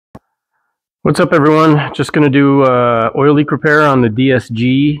What's up, everyone? Just going to do oil leak repair on the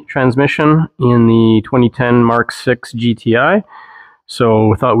DSG transmission in the 2010 Mark 6 GTI. So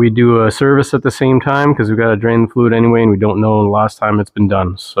we thought we'd do a service at the same time because we've got to drain the fluid anyway and we don't know the last time it's been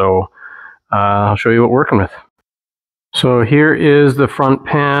done. So I'll show you what we're working with. So here is the front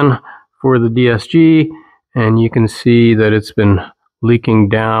pan for the DSG, and you can see that it's been leaking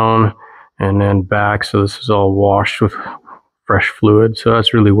down and then back. So this is all washed with fresh fluid, so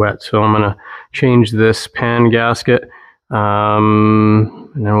that's really wet. So I'm going to change this pan gasket, and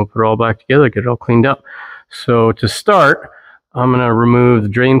then we'll put it all back together, get it all cleaned up. So to start, I'm going to remove the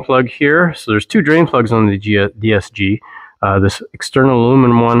drain plug here. So there's two drain plugs on the DSG, this external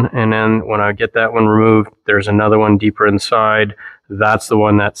aluminum one, and then when I get that one removed, there's another one deeper inside. That's the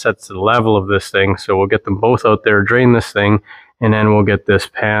one that sets the level of this thing. So we'll get them both out there, drain this thing, and then we'll get this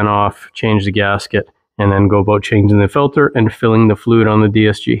pan off, change the gasket, and then go about changing the filter and filling the fluid on the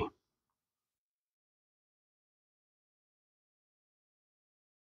DSG.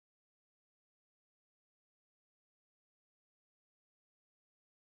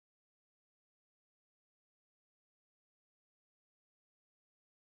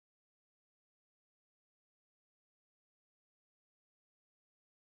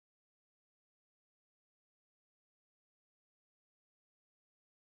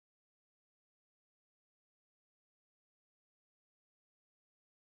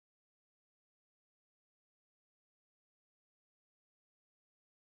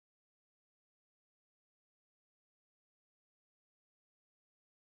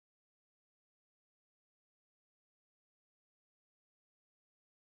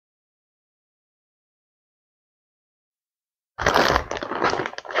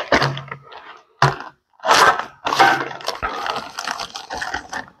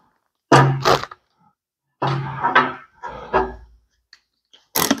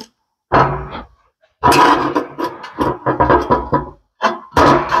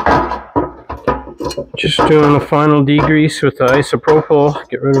 Just doing the final degrease with the isopropyl,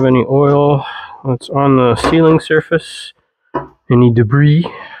 get rid of any oil that's on the sealing surface, any debris.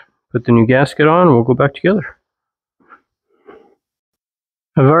 Put the new gasket on and we'll go back together.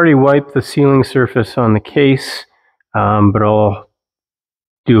 I've already wiped the sealing surface on the case, but I'll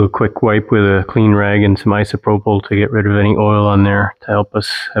do a quick wipe with a clean rag and some isopropyl to get rid of any oil on there to help us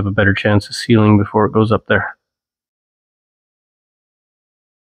have a better chance of sealing before it goes up there.